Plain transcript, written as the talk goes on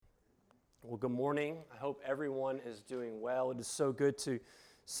Well, good morning. I hope everyone is doing well. It is so good to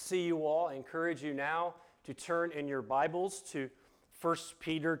see you all. I encourage you now to turn in your Bibles to 1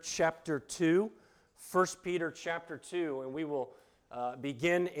 Peter chapter 2. 1 Peter chapter 2, and we will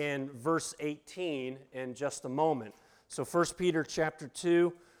begin in verse 18 in just a moment. So 1 Peter chapter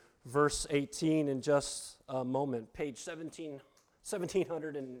 2, verse 18 in just a moment. Page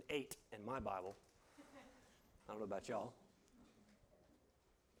 1708 in my Bible. I don't know about y'all.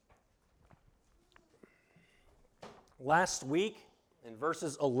 Last week, in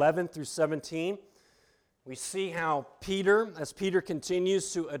verses 11 through 17, we see how as Peter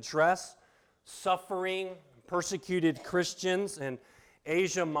continues to address suffering, persecuted Christians in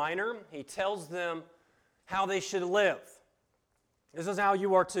Asia Minor, he tells them how they should live. This is how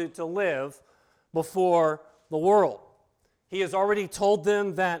you are to live before the world. He has already told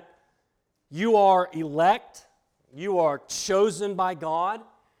them that you are elect, you are chosen by God,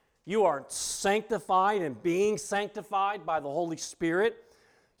 you are sanctified and being sanctified by the Holy Spirit.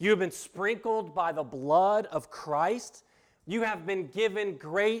 You have been sprinkled by the blood of Christ. You have been given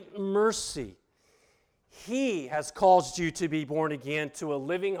great mercy. He has caused you to be born again to a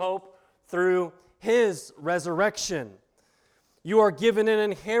living hope through His resurrection. You are given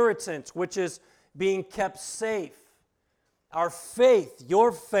an inheritance which is being kept safe. Our faith,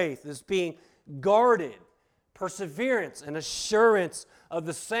 your faith, is being guarded. Perseverance and assurance of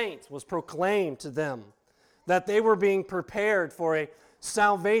the saints was proclaimed to them, that they were being prepared for a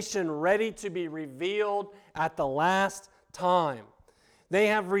salvation ready to be revealed at the last time. They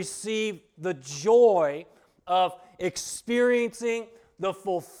have received the joy of experiencing the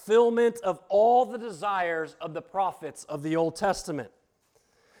fulfillment of all the desires of the prophets of the Old Testament.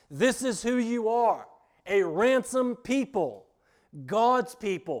 This is who you are, a ransomed people, God's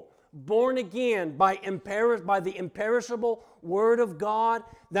people, born again by the imperishable Word of God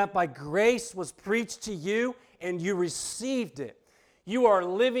that by grace was preached to you and you received it. You are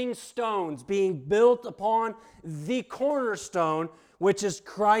living stones being built upon the cornerstone, which is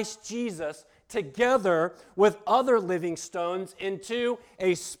Christ Jesus, together with other living stones into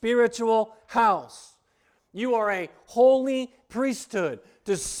a spiritual house. You are a holy priesthood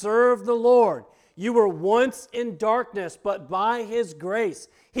to serve the Lord. You were once in darkness, but by His grace,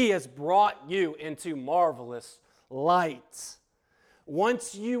 He has brought you into marvelous light.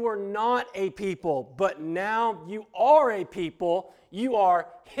 Once you were not a people, but now you are a people. You are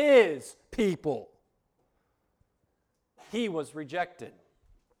His people. He was rejected,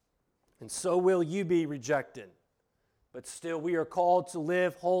 and so will you be rejected. But still we are called to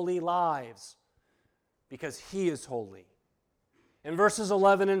live holy lives because He is holy. In verses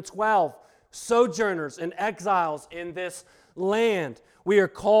 11 and 12, sojourners and exiles in this land, we are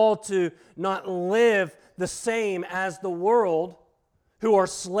called to not live the same as the world, who are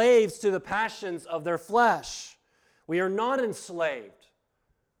slaves to the passions of their flesh. We are not enslaved.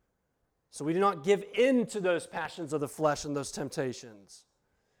 So we do not give in to those passions of the flesh and those temptations.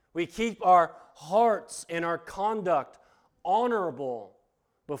 We keep our hearts and our conduct honorable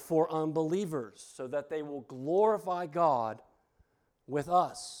before unbelievers so that they will glorify God with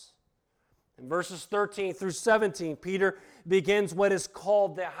us. In verses 13 through 17, Peter begins what is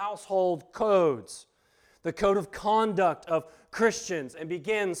called the household codes, the code of conduct of Christians, and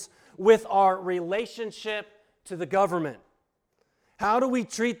begins with our relationship to the government. How do we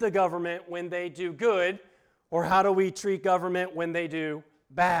treat the government when they do good, or how do we treat government when they do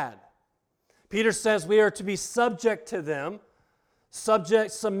bad? Peter says we are to be subject to them,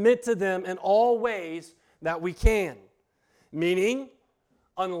 submit to them in all ways that we can, meaning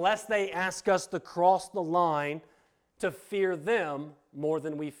unless they ask us to cross the line to fear them more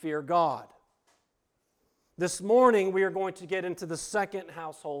than we fear God. This morning, we are going to get into the second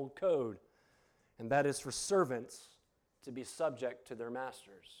household code, and that is for servants to be subject to their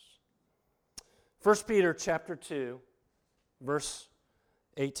masters. 1 Peter chapter 2, verse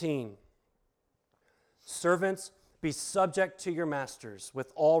 18. Servants, be subject to your masters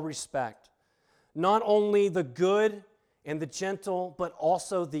with all respect, not only the good and the gentle, but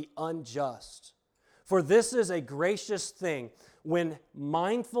also the unjust. For this is a gracious thing, when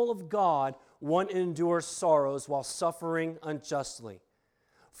mindful of God, one endures sorrows while suffering unjustly.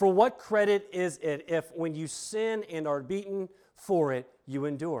 For what credit is it if when you sin and are beaten for it, you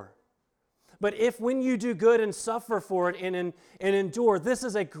endure? But if when you do good and suffer for it and endure, this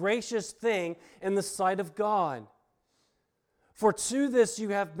is a gracious thing in the sight of God. For to this you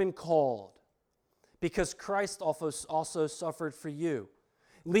have been called, because Christ also suffered for you,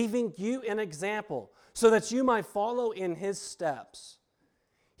 leaving you an example, so that you might follow in His steps.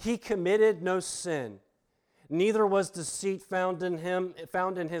 He committed no sin, neither was deceit found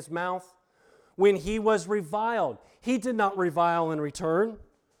in His mouth. When he was reviled, he did not revile in return.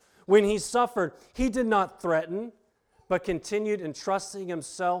 When he suffered, he did not threaten, but continued entrusting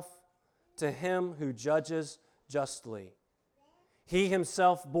himself to him who judges justly. He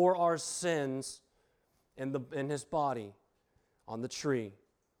himself bore our sins in his body on the tree,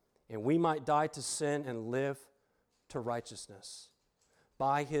 and we might die to sin and live to righteousness.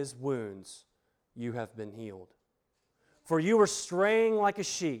 By his wounds you have been healed. For you were straying like a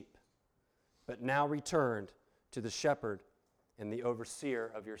sheep, but now returned to the shepherd and the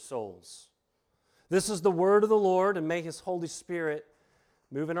overseer of your souls. This is the word of the Lord, and may his Holy Spirit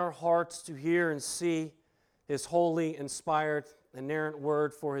move in our hearts to hear and see his holy, inspired, inerrant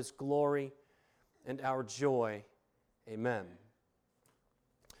word for his glory and our joy. Amen.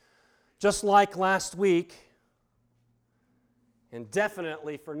 Just like last week, and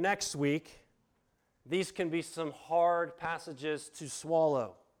definitely for next week, these can be some hard passages to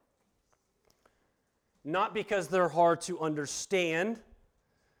swallow. Not because they're hard to understand.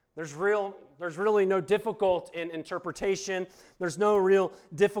 There's really no difficulty in interpretation. There's no real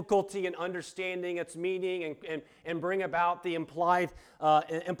difficulty in understanding its meaning and bring about the implied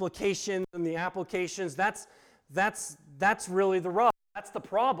implications and the applications. That's really the rub. That's the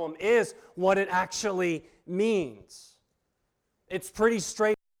problem, is what it actually means. It's pretty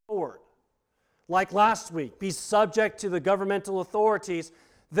straightforward. Like last week, be subject to the governmental authorities.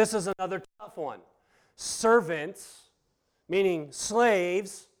 This is another tough one. Servants, meaning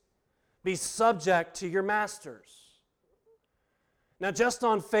slaves, be subject to your masters. Now, just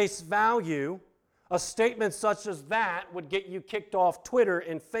on face value, a statement such as that would get you kicked off Twitter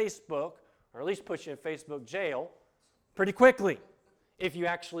and Facebook, or at least put you in Facebook jail, pretty quickly, if you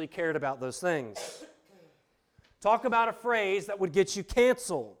actually cared about those things. Talk about a phrase that would get you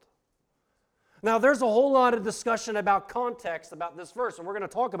canceled. Now, there's a whole lot of discussion about context about this verse, and we're going to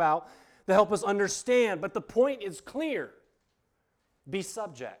talk about to help us understand, but the point is clear. Be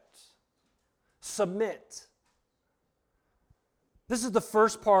subject. Submit. This is the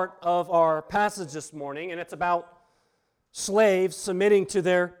first part of our passage this morning, and it's about slaves submitting to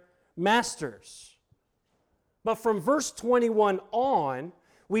their masters. But from verse 21 on,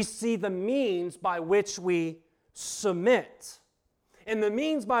 we see the means by which we submit. And the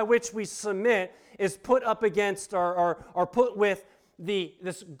means by which we submit is put up against or put with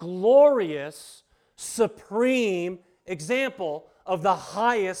this glorious, supreme example of the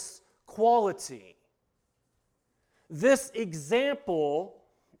highest quality. This example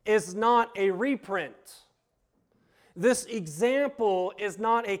is not a reprint. This example is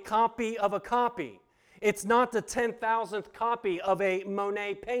not a copy of a copy. It's not the 10,000th copy of a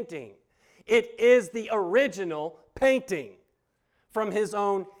Monet painting. It is the original painting from his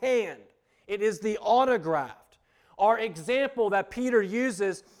own hand. It is the autographed. Our example that Peter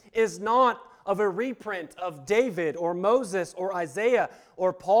uses is not of a reprint of David or Moses or Isaiah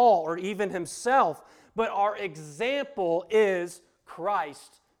or Paul or even himself, but our example is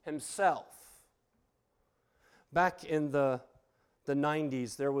Christ himself. Back in the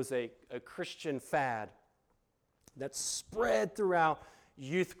 90s, there was a Christian fad that spread throughout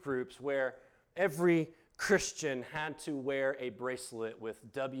youth groups where every Christian had to wear a bracelet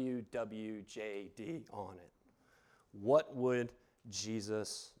with WWJD on it. What would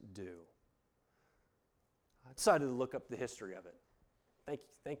Jesus do? I decided to look up the history of it.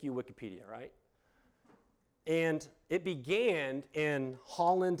 Thank you, Wikipedia, right? And it began in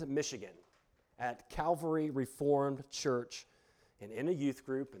Holland, Michigan, at Calvary Reformed Church, and in a youth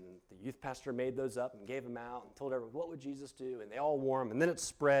group, and the youth pastor made those up and gave them out and told everyone, what would Jesus do? And they all wore them, and then it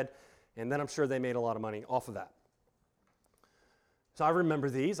spread, and then I'm sure they made a lot of money off of that. So I remember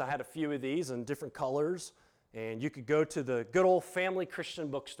these. I had a few of these in different colors, and you could go to the good old Family Christian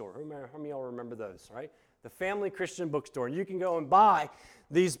Bookstore. How many of y'all remember those, right? The Family Christian Bookstore. And you can go and buy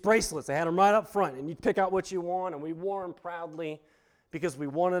these bracelets. They had them right up front, and you'd pick out what you want, and we wore them proudly because we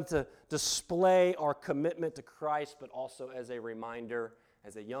wanted to display our commitment to Christ, but also as a reminder,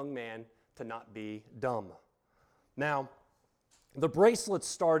 as a young man, to not be dumb. Now, the bracelet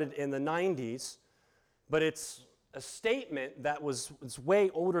started in the 90s, but it's a statement that was way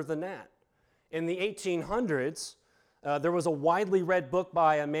older than that. In the 1800s, there was a widely read book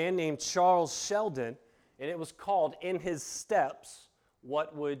by a man named Charles Sheldon, and it was called In His Steps,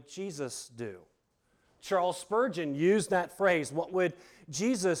 What Would Jesus Do? Charles Spurgeon used that phrase, what would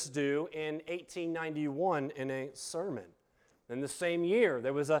Jesus do, in 1891 in a sermon. In the same year,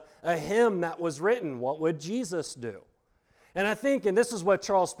 there was a hymn that was written, what would Jesus do? And I think, and this is what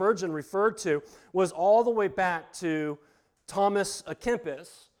Charles Spurgeon referred to, was all the way back to Thomas à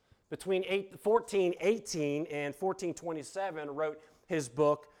Kempis, between 1418 and 1427, wrote his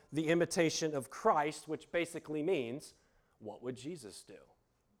book, the imitation of Christ, which basically means, what would Jesus do?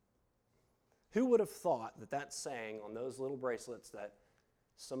 Who would have thought that that saying on those little bracelets that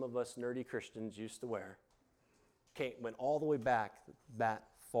some of us nerdy Christians used to wear went all the way back that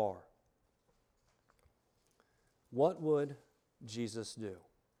far? What would Jesus do?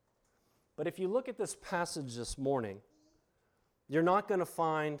 But if you look at this passage this morning, you're not going to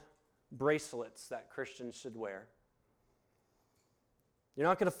find bracelets that Christians should wear. You're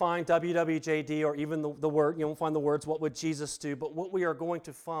not going to find WWJD or even the word, you won't find the words, what would Jesus do? But what we are going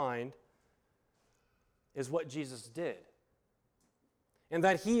to find is what Jesus did. And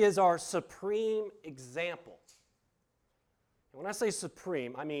that he is our supreme example. And when I say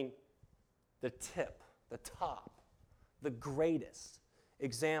supreme, I mean the tip, the top, the greatest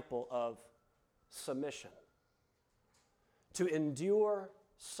example of submission. To endure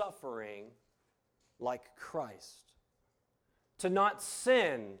suffering like Christ. To not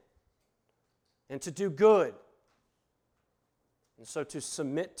sin and to do good. And so to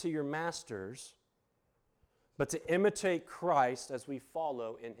submit to your masters, but to imitate Christ as we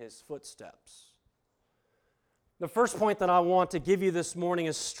follow in his footsteps. The first point that I want to give you this morning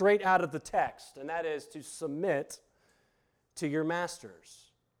is straight out of the text, and that is to submit to your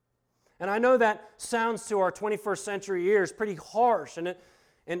masters. And I know that sounds to our 21st century ears pretty harsh, and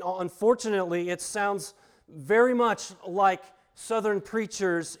unfortunately it sounds very much like Southern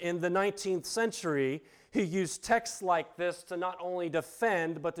preachers in the 19th century who used texts like this to not only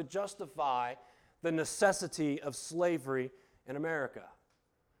defend but to justify the necessity of slavery in America.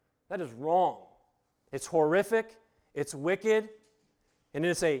 That is wrong. It's horrific, it's wicked, and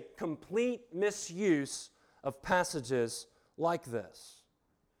it's a complete misuse of passages like this.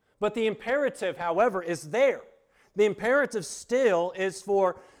 But the imperative, however, is there. The imperative still is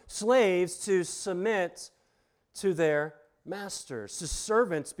for slaves to submit to their masters. To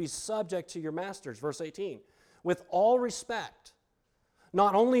servants, be subject to your masters. Verse 18. With all respect,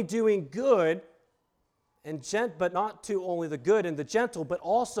 not only doing good, but not to only the good and the gentle, but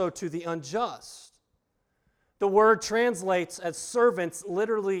also to the unjust. The word translates as servants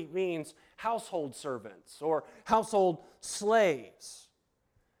literally means household servants or household slaves.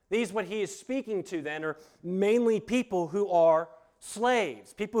 These, what he is speaking to then, are mainly people who are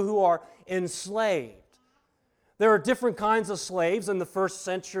slaves, people who are enslaved. There are different kinds of slaves in the first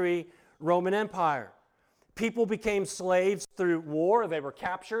century Roman Empire. People became slaves through war. They were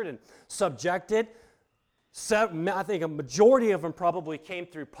captured and subjected. I think a majority of them probably came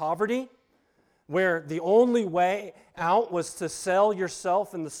through poverty, where the only way out was to sell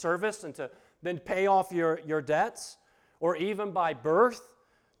yourself in the service and to then pay off your debts, or even by birth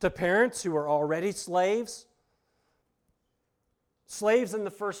to parents who were already slaves. Slaves in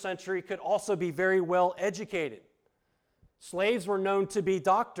the first century could also be very well educated. Slaves were known to be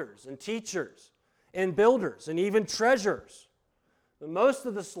doctors and teachers and builders and even treasurers. But most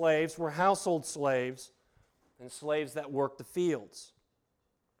of the slaves were household slaves and slaves that worked the fields.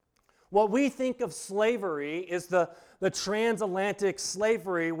 What we think of slavery is the transatlantic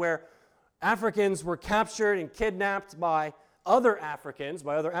slavery where Africans were captured and kidnapped by other Africans,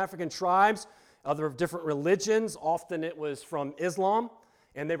 by other African tribes, other different religions. Often it was from Islam,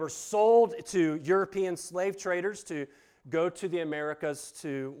 and they were sold to European slave traders to go to the Americas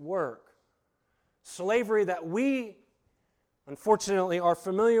to work. Slavery that we, unfortunately, are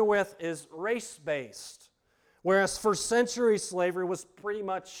familiar with is race-based, whereas first century slavery was pretty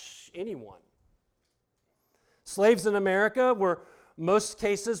much anyone. Slaves in America most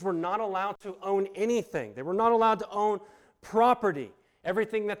cases were not allowed to own anything. They were not allowed to own property,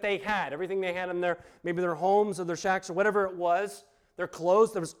 everything that they had, everything they had in maybe their homes or their shacks or whatever it was, their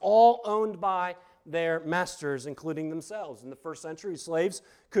clothes, that was all owned by their masters, including themselves. In the first century, slaves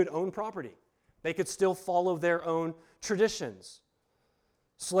could own property. They could still follow their own traditions.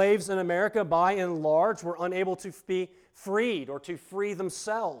 Slaves in America, by and large, were unable to be freed or to free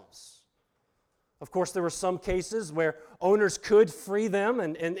themselves. Of course, there were some cases where owners could free them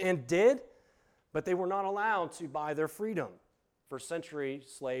and did, but they were not allowed to buy their freedom. First century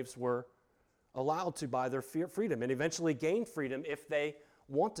slaves were allowed to buy their freedom and eventually gained freedom if they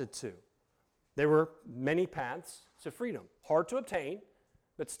wanted to. There were many paths to freedom. Hard to obtain,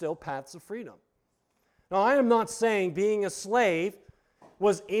 but still paths of freedom. Now, I am not saying being a slave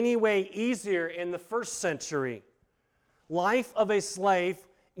was any way easier in the first century. Life of a slave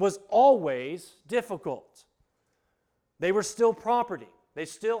was always difficult. They were still property. They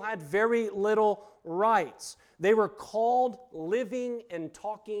still had very little rights. They were called living and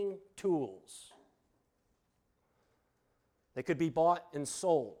talking tools. They could be bought and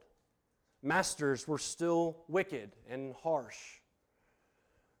sold. Masters were still wicked and harsh.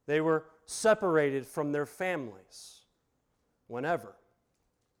 They were separated from their families whenever.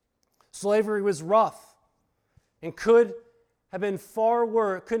 Slavery was rough and could have been far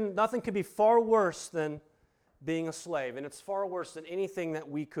worse. Nothing could be far worse than being a slave, and it's far worse than anything that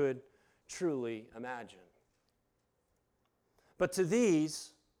we could truly imagine. But to these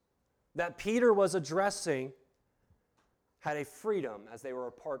that Peter was addressing had a freedom as they were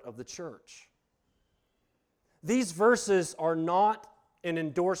a part of the church. These verses are not an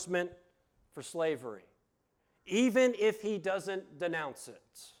endorsement for slavery, even if he doesn't denounce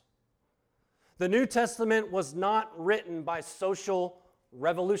it. The New Testament was not written by social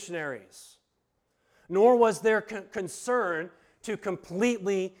revolutionaries, nor was their concern to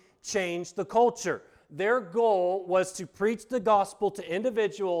completely change the culture. Their goal was to preach the gospel to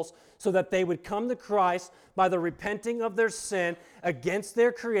individuals so that they would come to Christ by the repenting of their sin against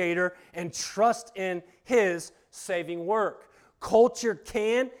their Creator and trust in His saving work. Culture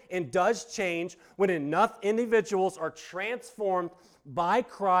can and does change when enough individuals are transformed by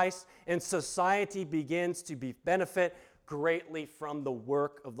Christ and society begins to benefit greatly from the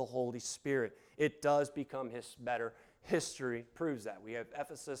work of the Holy Spirit. It does become better. History proves that. We have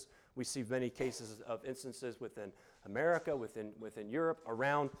Ephesus. We see many cases of instances within America, within Europe,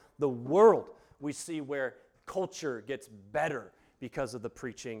 around the world. We see where culture gets better because of the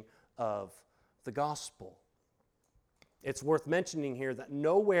preaching of the gospel. It's worth mentioning here that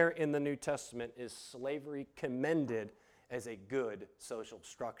nowhere in the New Testament is slavery commended as a good social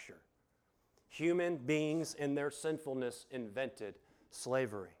structure. Human beings in their sinfulness invented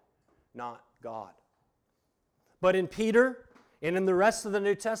slavery, not God. But in Peter and in the rest of the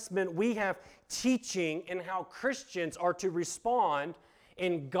New Testament, we have teaching in how Christians are to respond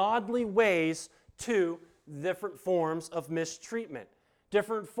in godly ways to different forms of mistreatment,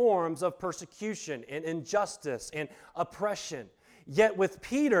 different forms of persecution and injustice and oppression. Yet with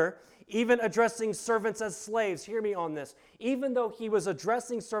Peter, even addressing servants as slaves, hear me on this, even though he was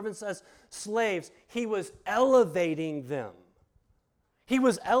addressing servants as slaves, he was elevating them. He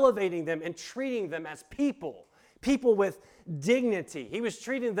was elevating them and treating them as people with dignity. He was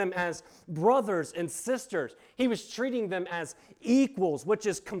treating them as brothers and sisters. He was treating them as equals, which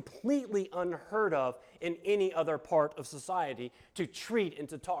is completely unheard of in any other part of society, to treat and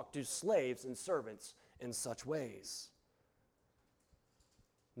to talk to slaves and servants in such ways.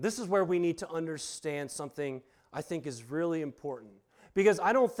 This is where we need to understand something I think is really important. Because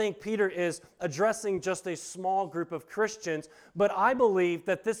I don't think Peter is addressing just a small group of Christians, but I believe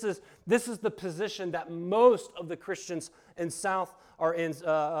that this is the position that most of the Christians in South or in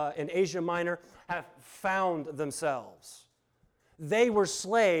Asia Minor have found themselves. They were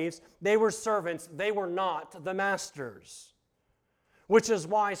slaves, they were servants, they were not the masters. Which is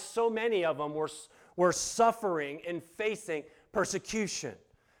why so many of them were suffering and facing persecution,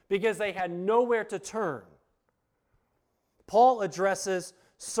 because they had nowhere to turn. Paul addresses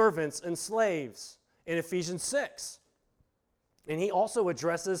servants and slaves in Ephesians 6. And he also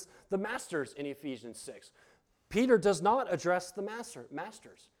addresses the masters in Ephesians 6. Peter does not address the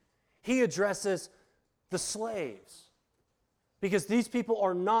masters. He addresses the slaves, because these people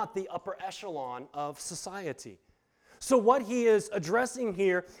are not the upper echelon of society. So what he is addressing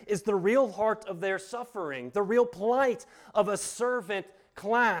here is the real heart of their suffering. The real plight of a servant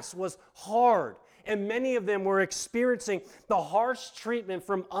class was hard. And many of them were experiencing the harsh treatment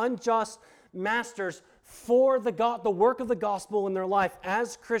from unjust masters for the work of the gospel in their life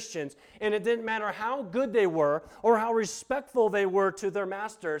as Christians. And it didn't matter how good they were or how respectful they were to their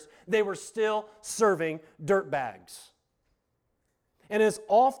masters, they were still serving dirtbags. And as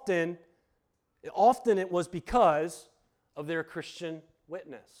often it was because of their Christian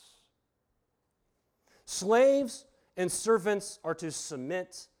witness. Slaves and servants are to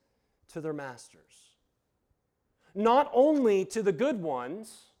submit to their masters. Not only to the good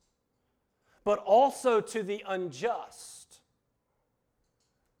ones, but also to the unjust.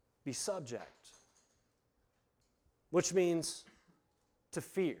 Be subject, which means to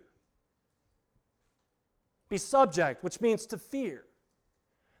fear. Be subject, which means to fear.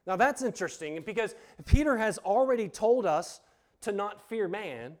 Now that's interesting, because Peter has already told us to not fear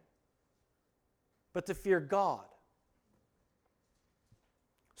man, but to fear God.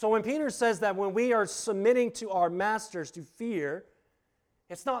 So when Peter says that when we are submitting to our masters to fear,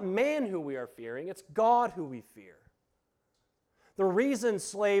 it's not man who we are fearing, it's God who we fear. The reason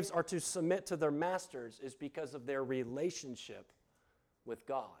slaves are to submit to their masters is because of their relationship with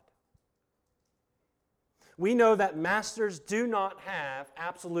God. We know that masters do not have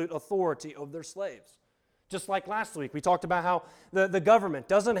absolute authority over their slaves. Just like last week, we talked about how the government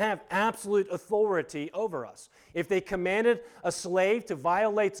doesn't have absolute authority over us. If they commanded a slave to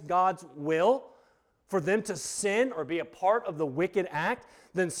violate God's will, for them to sin or be a part of the wicked act,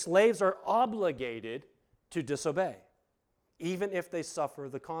 then slaves are obligated to disobey, even if they suffer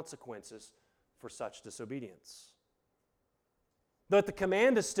the consequences for such disobedience. But the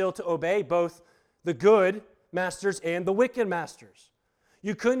command is still to obey both the good masters and the wicked masters.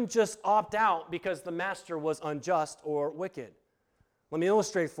 You couldn't just opt out because the master was unjust or wicked. Let me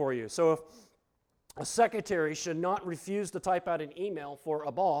illustrate for you. So if a secretary should not refuse to type out an email for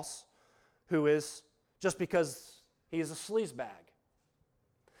a boss who is just because he is a sleazebag.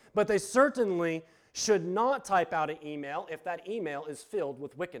 But they certainly should not type out an email if that email is filled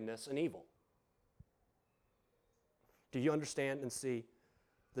with wickedness and evil. Do you understand and see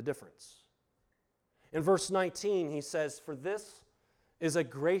the difference? In verse 19, he says, "For this is a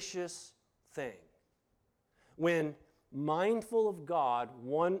gracious thing, when mindful of God,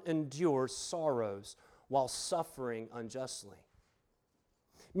 one endures sorrows while suffering unjustly."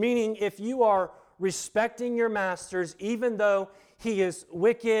 Meaning, if you are respecting your masters, even though he is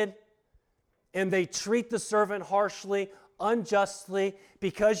wicked and they treat the servant harshly, unjustly,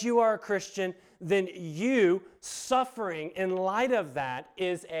 because you are a Christian, then you suffering in light of that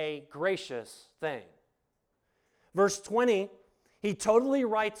is a gracious thing. Verse 20, he totally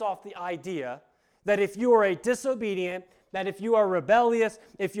writes off the idea that if you are a disobedient, that if you are rebellious,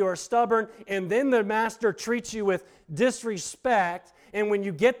 if you are stubborn, and then the master treats you with disrespect, and when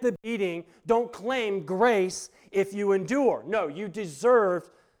you get the beating, don't claim grace if you endure. No, you deserve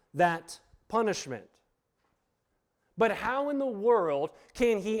that punishment. But how in the world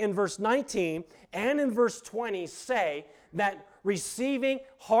can he, in verse 19 and in verse 20, say that receiving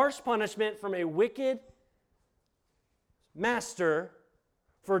harsh punishment from a wicked master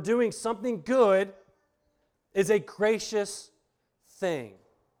for doing something good is a gracious thing?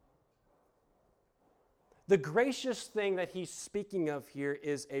 The gracious thing that he's speaking of here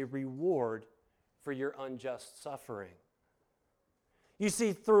is a reward for your unjust suffering. You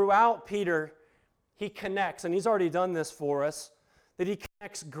see, throughout Peter, he connects, and he's already done this for us, that he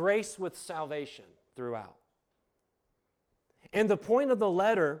connects grace with salvation throughout. And the point of the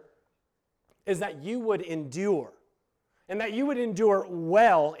letter is that you would endure, and that you would endure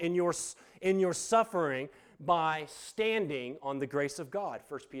well in your suffering by standing on the grace of God,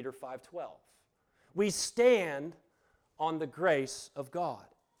 1 Peter 5:12. We stand on the grace of God.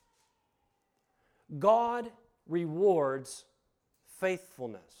 God rewards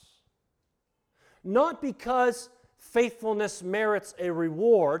faithfulness. Not because faithfulness merits a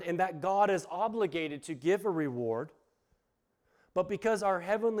reward and that God is obligated to give a reward, but because our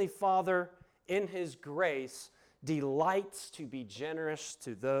Heavenly Father, in His grace, delights to be generous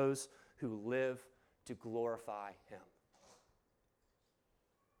to those who live to glorify Him,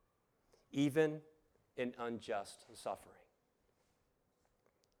 even in unjust suffering.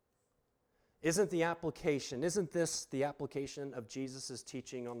 Isn't this the application of Jesus'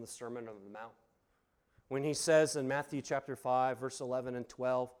 teaching on the Sermon on the Mount? When he says in Matthew chapter 5, verse 11 and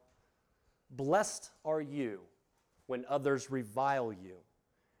 12, "Blessed are you when others revile you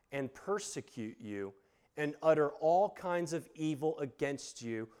and persecute you and utter all kinds of evil against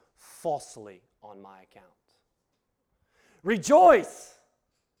you falsely on my account. Rejoice,"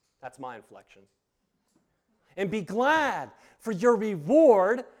 that's my inflection, "and be glad, for your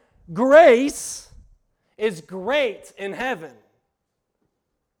reward, grace, is great in heaven.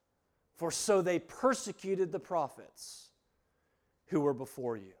 For so they persecuted the prophets who were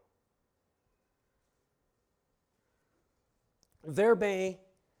before you." There may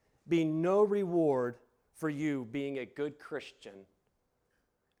be no reward for you being a good Christian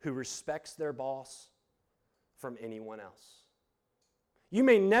who respects their boss from anyone else. You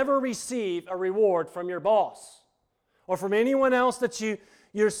may never receive a reward from your boss or from anyone else that you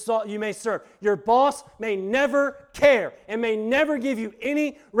may serve. Your boss may never care and may never give you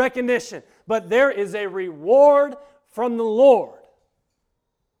any recognition, but there is a reward from the Lord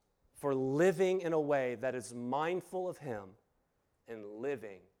for living in a way that is mindful of Him and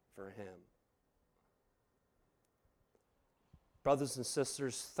living for Him. Brothers and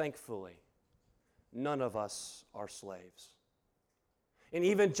sisters, thankfully, none of us are slaves. And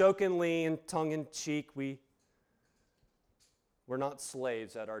even jokingly and tongue-in-cheek, we're not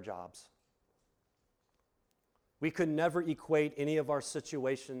slaves at our jobs. We could never equate any of our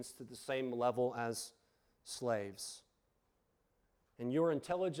situations to the same level as slaves. And you're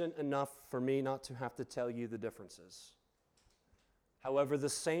intelligent enough for me not to have to tell you the differences. However, the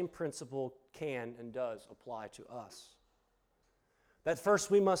same principle can and does apply to us. That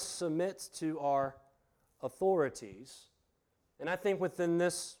first we must submit to our authorities, and I think within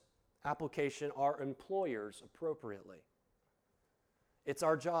this application, our employers appropriately. It's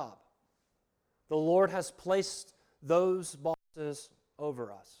our job. The Lord has placed those bosses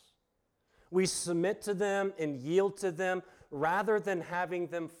over us. We submit to them and yield to them rather than having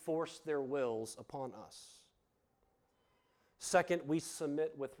them force their wills upon us. Second, we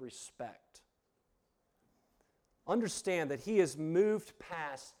submit with respect. Understand that He has moved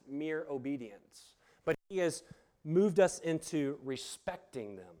past mere obedience, but He has moved us into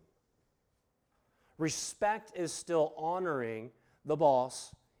respecting them. Respect is still honoring the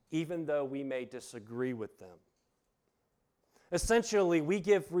boss, even though we may disagree with them. Essentially, we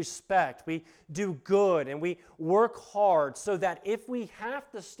give respect, we do good, and we work hard so that if we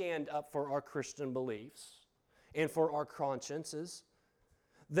have to stand up for our Christian beliefs and for our consciences,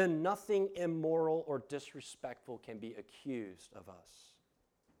 then nothing immoral or disrespectful can be accused of us.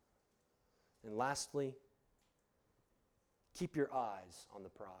 And lastly, keep your eyes on the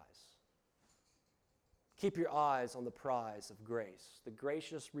prize. Keep your eyes on the prize of grace, the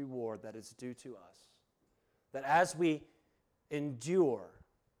gracious reward that is due to us. That as we endure,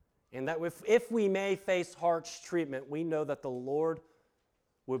 and that if we may face harsh treatment, we know that the Lord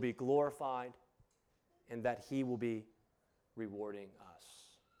will be glorified and that He will be rewarding us.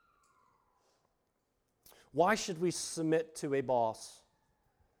 Why should we submit to a boss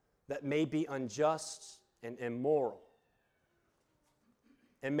that may be unjust and immoral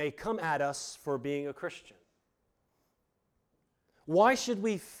and may come at us for being a Christian? Why should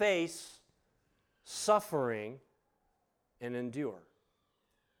we face suffering and endure?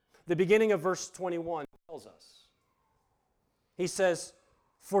 The beginning of verse 21 tells us. He says,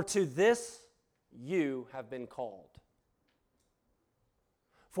 "For to this you have been called."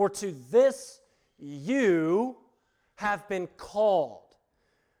 For to this you have been called.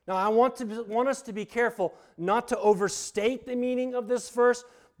 Now, I want us to be careful not to overstate the meaning of this verse,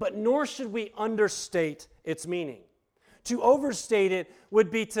 but nor should we understate its meaning. To overstate it would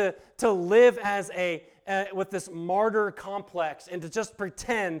be to live as with this martyr complex and to just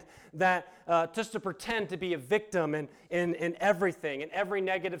pretend to be a victim in everything, in every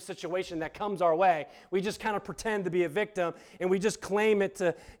negative situation that comes our way. We just kind of pretend to be a victim and we just claim it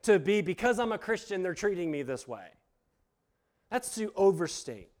to be, because I'm a Christian, they're treating me this way. That's to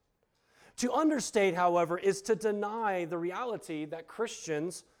overstate. To understate, however, is to deny the reality that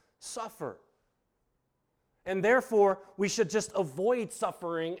Christians suffer. And therefore, we should just avoid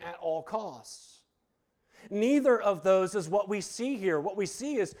suffering at all costs. Neither of those is what we see here. What we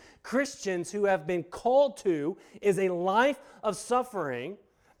see is Christians who have been called to is a life of suffering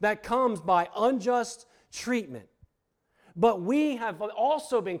that comes by unjust treatment. But we have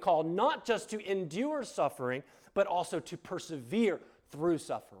also been called not just to endure suffering, but also to persevere through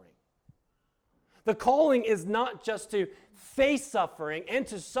suffering. The calling is not just to face suffering and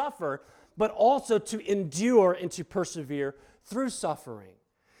to suffer, but also to endure and to persevere through suffering.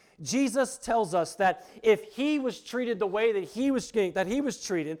 Jesus tells us that if He was treated the way that he was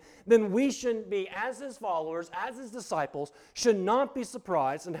treated, then we shouldn't be, as His followers, as His disciples, should not be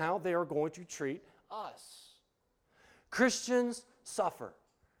surprised in how they are going to treat us. Christians suffer.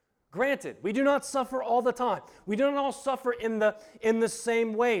 Granted, we do not suffer all the time. We don't all suffer in the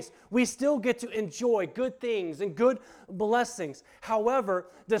same ways. We still get to enjoy good things and good blessings. However,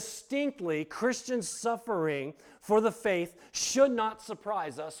 distinctly, Christian suffering for the faith should not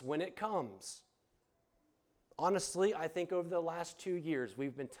surprise us when it comes. Honestly, I think over the last 2 years,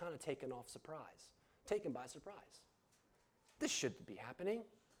 we've been kind of taken by surprise. This shouldn't be happening.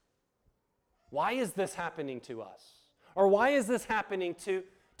 Why is this happening to us? Or why is this happening to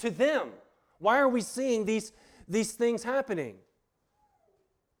them? Why are we seeing these things happening?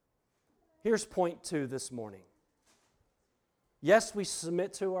 Here's point 2 this morning. Yes, we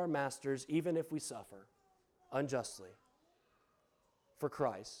submit to our masters even if we suffer unjustly for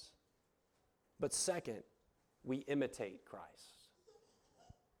Christ. But second, we imitate Christ.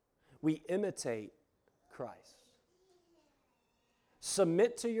 We imitate Christ.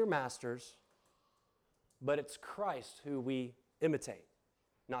 Submit to your masters, but it's Christ who we imitate,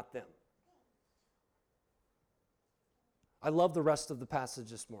 not them. I love the rest of the passage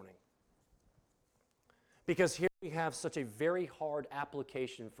this morning, because here we have such a very hard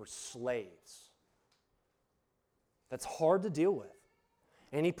application for slaves that's hard to deal with.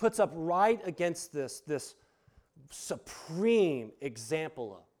 And he puts up right against this supreme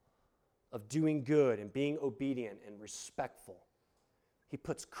example of doing good and being obedient and respectful. He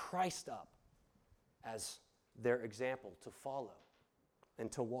puts Christ up as their example to follow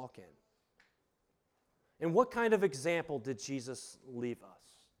and to walk in. And what kind of example did Jesus leave us?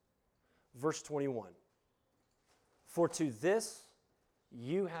 Verse 21. For to this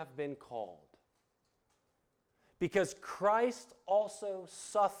you have been called. Because Christ also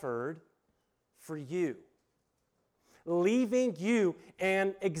suffered for you, leaving you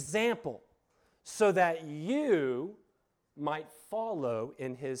an example, so that you might follow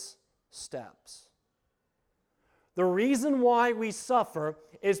in his steps. The reason why we suffer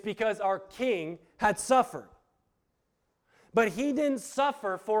is because our King had suffered. But he didn't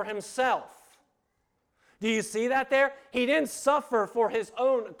suffer for himself. Do you see that there? He didn't suffer for his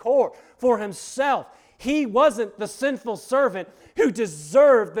own accord, for himself. He wasn't the sinful servant who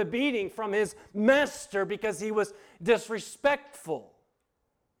deserved the beating from his master because he was disrespectful.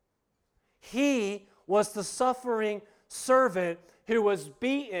 He was the suffering servant who was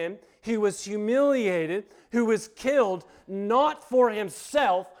beaten, who was humiliated, who was killed, not for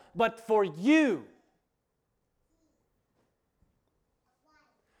himself, but for you.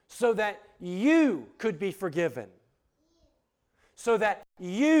 So that you could be forgiven. So that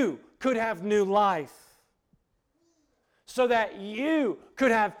you could have new life. So that you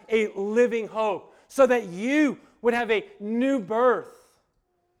could have a living hope. So that you would have a new birth.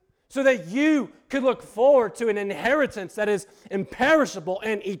 So that you could look forward to an inheritance that is imperishable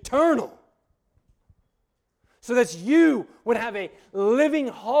and eternal. So that you would have a living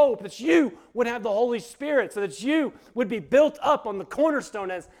hope, that you would have the Holy Spirit, so that you would be built up on the cornerstone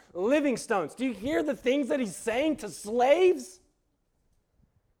as living stones. Do you hear the things that he's saying to slaves?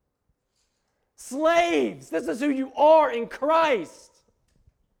 Slaves, this is who you are in Christ.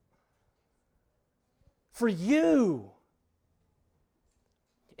 For you.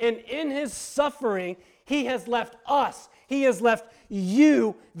 And in his suffering, he has left us, he has left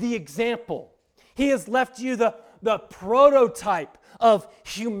you the example. He has left you the prototype of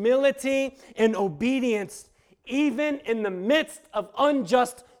humility and obedience, even in the midst of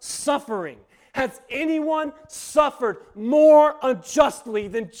unjust suffering. Has anyone suffered more unjustly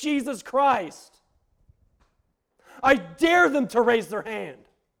than Jesus Christ? I dare them to raise their hand.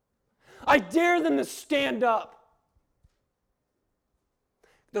 I dare them to stand up.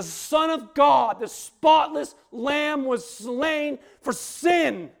 The Son of God, the spotless Lamb, was slain for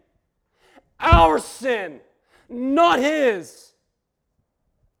sin. Our sin, not his.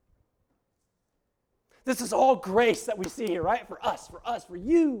 This is all grace that we see here, right? For us, for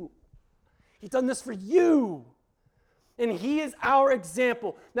you. He's done this for you. And he is our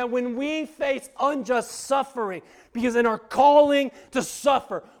example that when we face unjust suffering, because in our calling to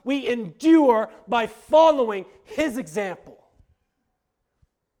suffer, we endure by following his example.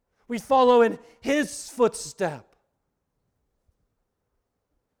 We follow in his footstep.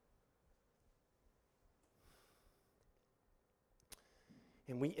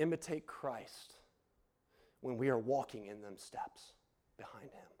 And we imitate Christ when we are walking in them steps behind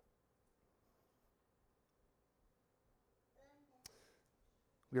him.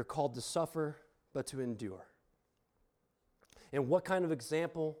 We are called to suffer, but to endure. And what kind of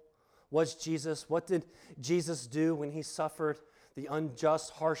example was Jesus? What did Jesus do when he suffered the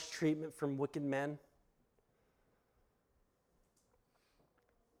unjust, harsh treatment from wicked men?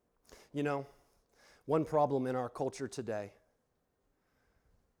 You know, one problem in our culture today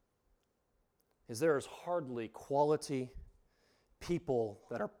is there is hardly quality people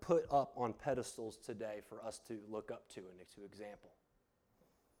that are put up on pedestals today for us to look up to and to example.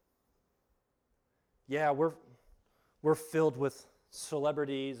 Yeah, we're filled with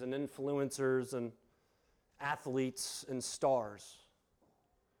celebrities and influencers and athletes and stars.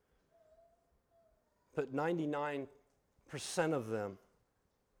 But 99% of them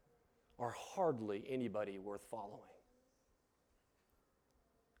are hardly anybody worth following.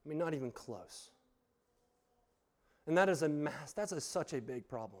 I mean, not even close. And that is such a big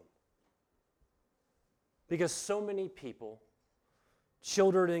problem. Because so many people,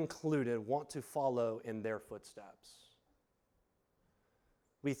 children included, want to follow in their footsteps.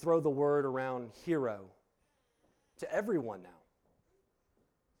 We throw the word around hero to everyone now.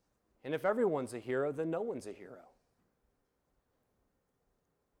 And if everyone's a hero, then no one's a hero.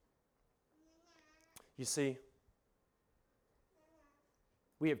 You see,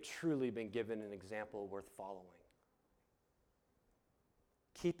 we have truly been given an example worth following.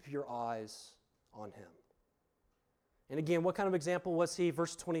 Keep your eyes on him. And again, what kind of example was he?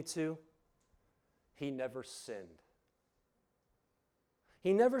 Verse 22, he never sinned.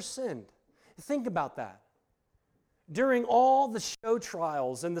 He never sinned. Think about that. During all the show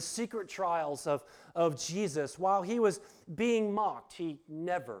trials and the secret trials of Jesus, while he was being mocked, he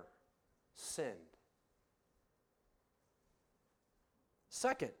never sinned.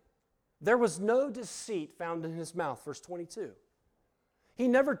 Second, there was no deceit found in his mouth, verse 22. He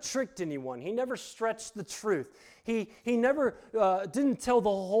never tricked anyone. He never stretched the truth. He never didn't tell the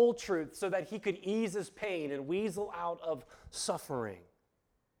whole truth so that he could ease his pain and weasel out of suffering.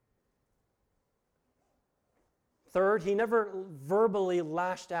 Third, he never verbally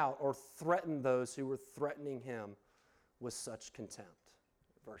lashed out or threatened those who were threatening him with such contempt.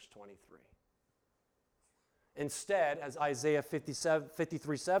 Verse 23. Instead, as Isaiah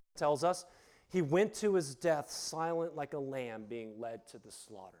 53:7 tells us, he went to his death silent like a lamb being led to the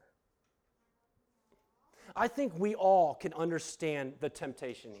slaughter. I think we all can understand the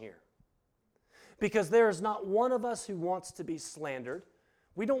temptation here. Because there is not one of us who wants to be slandered.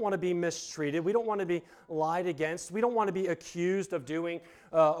 We don't want to be mistreated. We don't want to be lied against. We don't want to be accused of doing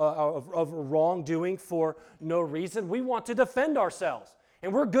of wrongdoing for no reason. We want to defend ourselves.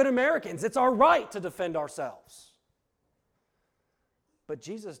 And we're good Americans. It's our right to defend ourselves. But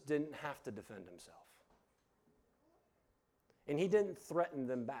Jesus didn't have to defend himself. And he didn't threaten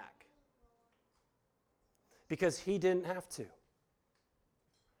them back. Because he didn't have to.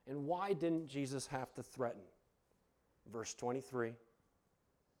 And why didn't Jesus have to threaten? Verse 23.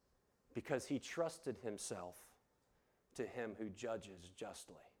 Because he trusted himself to him who judges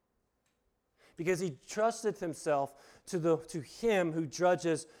justly. Because he trusted himself to him who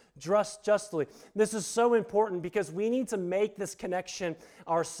judges justly. This is so important because we need to make this connection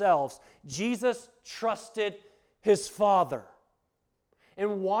ourselves. Jesus trusted his Father.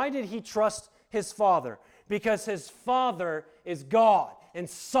 And why did he trust his Father? Because his Father is God and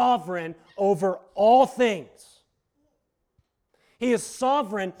sovereign over all things. He is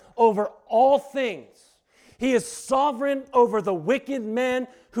sovereign over all things. He is sovereign over the wicked men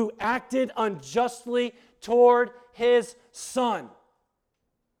who acted unjustly toward his Son.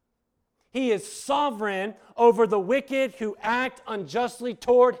 He is sovereign over the wicked who act unjustly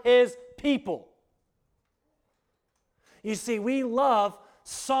toward his people. You see, we love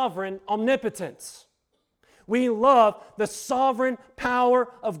sovereign omnipotence. We love the sovereign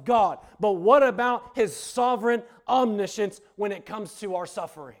power of God. But what about his sovereign omniscience when it comes to our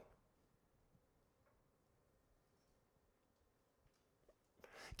suffering?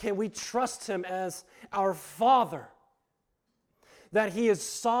 Can we trust him as our Father? That he is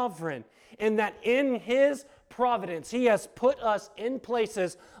sovereign and that in his providence he has put us in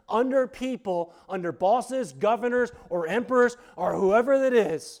places under people, under bosses, governors, or emperors, or whoever that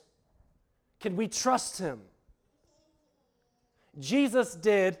is. Can we trust him? Jesus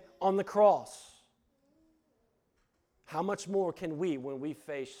did on the cross. How much more can we when we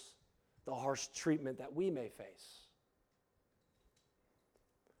face the harsh treatment that we may face?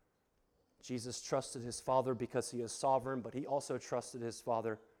 Jesus trusted his Father because he is sovereign, but he also trusted his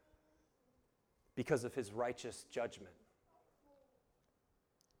Father because of his righteous judgment.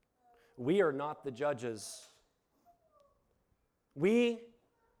 We are not the judges. We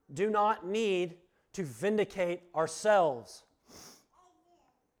do not need to vindicate ourselves.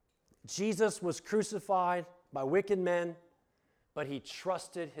 Jesus was crucified by wicked men, but he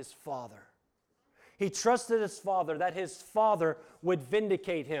trusted his Father. He trusted his Father that his Father would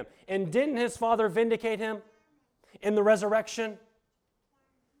vindicate him. And didn't his Father vindicate him in the resurrection?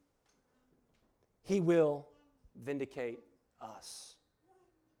 He will vindicate us.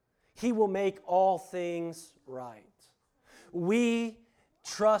 He will make all things right. We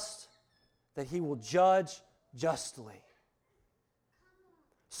trust that he will judge justly.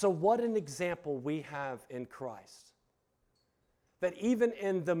 So what an example we have in Christ. That even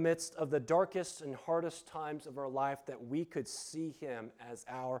in the midst of the darkest and hardest times of our life, that we could see him as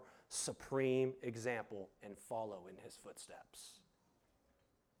our supreme example and follow in his footsteps.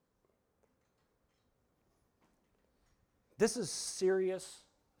 This is serious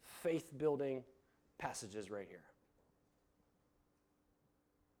faith-building passages right here.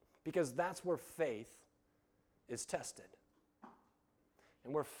 Because that's where faith is tested.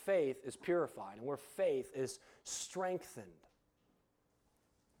 And where faith is purified. And where faith is strengthened.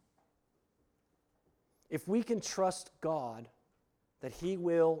 If we can trust God that he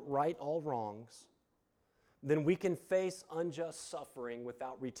will right all wrongs, then we can face unjust suffering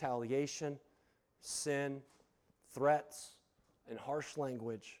without retaliation, sin, threats, and harsh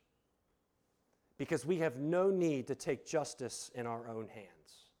language, because we have no need to take justice in our own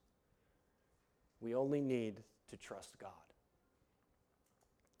hands. We only need to trust God.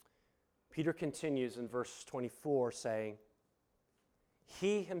 Peter continues in verse 24 saying,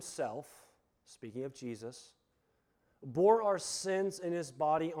 he himself, speaking of Jesus, bore our sins in his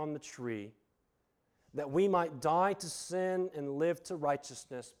body on the tree, that we might die to sin and live to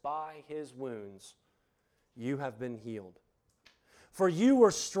righteousness. By his wounds you have been healed. For you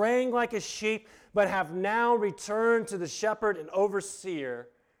were straying like a sheep, but have now returned to the shepherd and overseer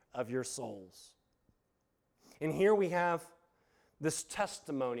of your souls. And here we have this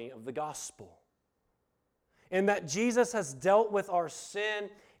testimony of the gospel, in that Jesus has dealt with our sin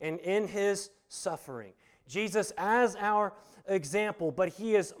and in his suffering. Jesus as our example, but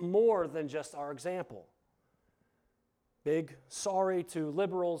he is more than just our example. Big sorry to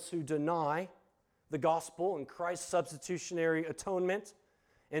liberals who deny the gospel and Christ's substitutionary atonement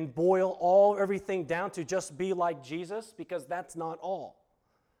and boil everything down to just be like Jesus, because that's not all.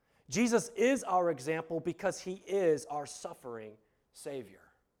 Jesus is our example because he is our suffering Savior,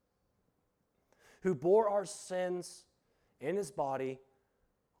 who bore our sins in his body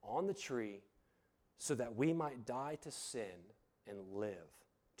on the tree so that we might die to sin and live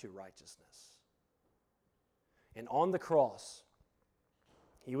to righteousness. And on the cross,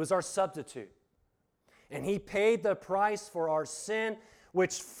 he was our substitute, and he paid the price for our sin,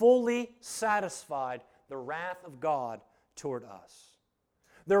 which fully satisfied the wrath of God toward us.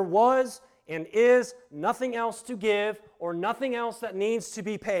 There was and is nothing else to give or nothing else that needs to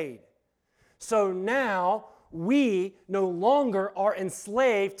be paid. So now we no longer are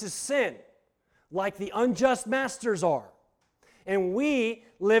enslaved to sin like the unjust masters are. And we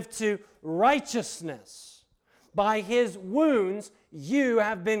live to righteousness. By his wounds you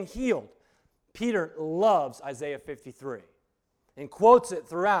have been healed. Peter loves Isaiah 53 and quotes it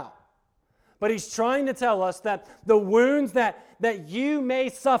throughout. But he's trying to tell us that the wounds that you may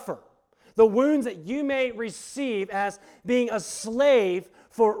suffer, the wounds that you may receive as being a slave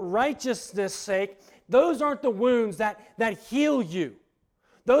for righteousness' sake, those aren't the wounds that heal you.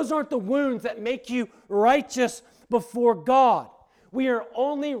 Those aren't the wounds that make you righteous before God. We are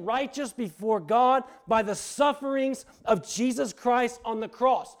only righteous before God by the sufferings of Jesus Christ on the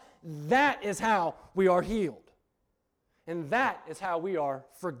cross. That is how we are healed. And that is how we are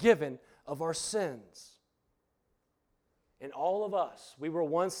forgiven of our sins. And all of us, we were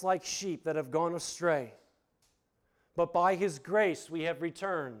once like sheep that have gone astray. But by his grace we have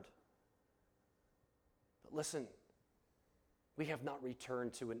returned. But listen, we have not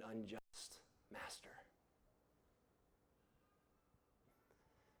returned to an unjust master.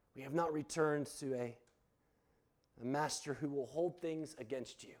 We have not returned to a master who will hold things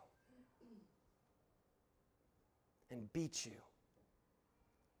against you and beat you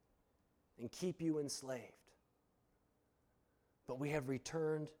and keep you enslaved. But we have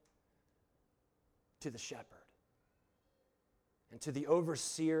returned to the shepherd and to the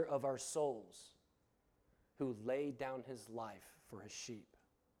overseer of our souls, who laid down his life for his sheep.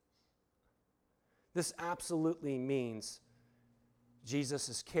 This absolutely means Jesus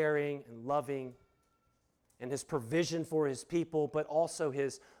is caring and loving, and his provision for his people, but also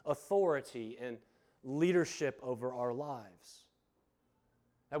his authority and leadership over our lives.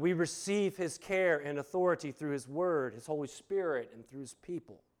 That we receive his care and authority through his word, his Holy Spirit, and through his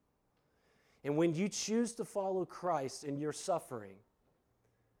people. And when you choose to follow Christ in your suffering,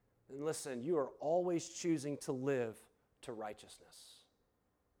 then listen, you are always choosing to live to righteousness.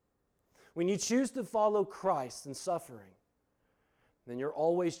 When you choose to follow Christ in suffering, then you're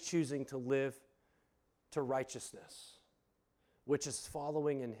always choosing to live to righteousness, which is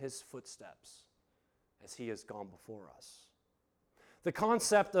following in his footsteps as he has gone before us. The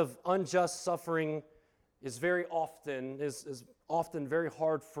concept of unjust suffering is often very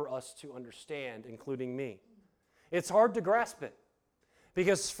hard for us to understand, including me. It's hard to grasp it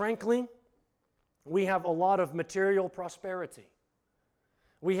because, frankly, we have a lot of material prosperity.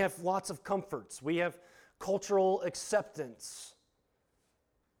 We have lots of comforts. We have cultural acceptance.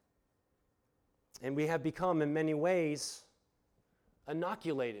 And we have become, in many ways,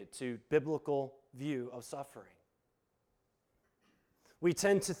 inoculated to biblical view of suffering. We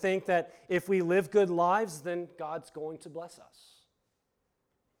tend to think that if we live good lives, then God's going to bless us.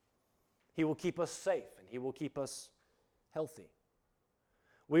 He will keep us safe and he will keep us healthy.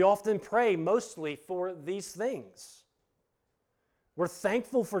 We often pray mostly for these things. We're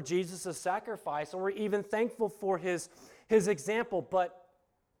thankful for Jesus' sacrifice, and we're even thankful for his example, but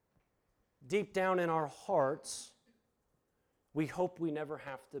deep down in our hearts, we hope we never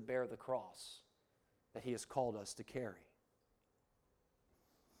have to bear the cross that he has called us to carry.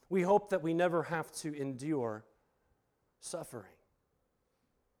 We hope that we never have to endure suffering.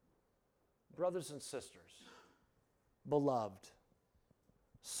 Brothers and sisters, beloved,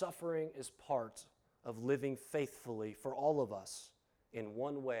 suffering is part of living faithfully for all of us in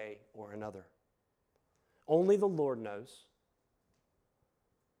one way or another. Only the Lord knows.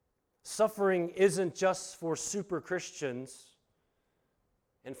 Suffering isn't just for super Christians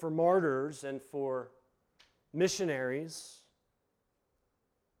and for martyrs and for missionaries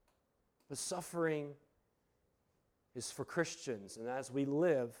But suffering is for Christians, and as we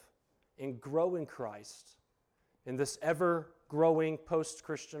live and grow in Christ in this ever-growing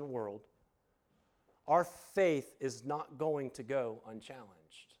post-Christian world, our faith is not going to go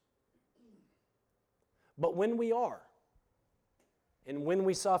unchallenged. But when we are, and when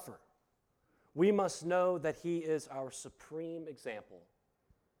we suffer, we must know that He is our supreme example,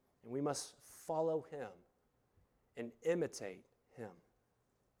 and we must follow Him and imitate Him.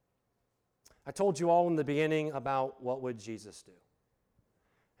 I told you all in the beginning about what would Jesus do.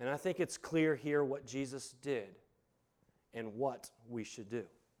 And I think it's clear here what Jesus did and what we should do.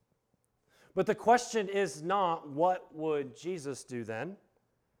 But the question is not what would Jesus do then,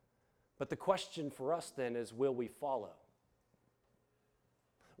 but the question for us then is, will we follow?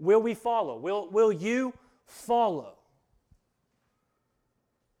 Will we follow? Will you follow?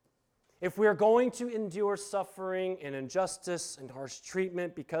 If we are going to endure suffering and injustice and harsh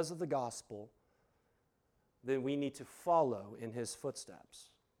treatment because of the gospel, then we need to follow in His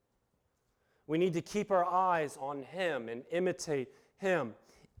footsteps. We need to keep our eyes on Him and imitate Him,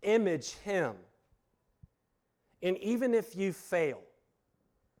 image Him. And even if you fail,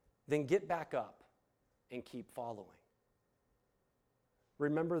 then get back up and keep following.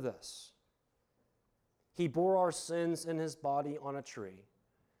 Remember this: He bore our sins in His body on a tree,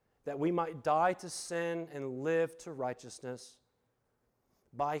 that we might die to sin and live to righteousness.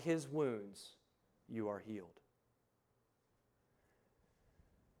 By His wounds you are healed.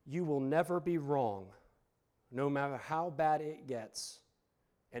 You will never be wrong, no matter how bad it gets,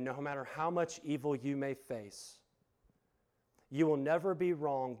 and no matter how much evil you may face. You will never be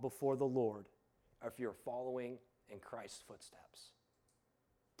wrong before the Lord if you're following in Christ's footsteps.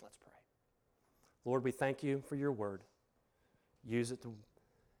 Let's pray. Lord, we thank You for Your word. Use it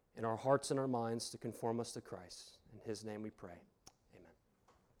in our hearts and our minds to conform us to Christ. In His name we pray.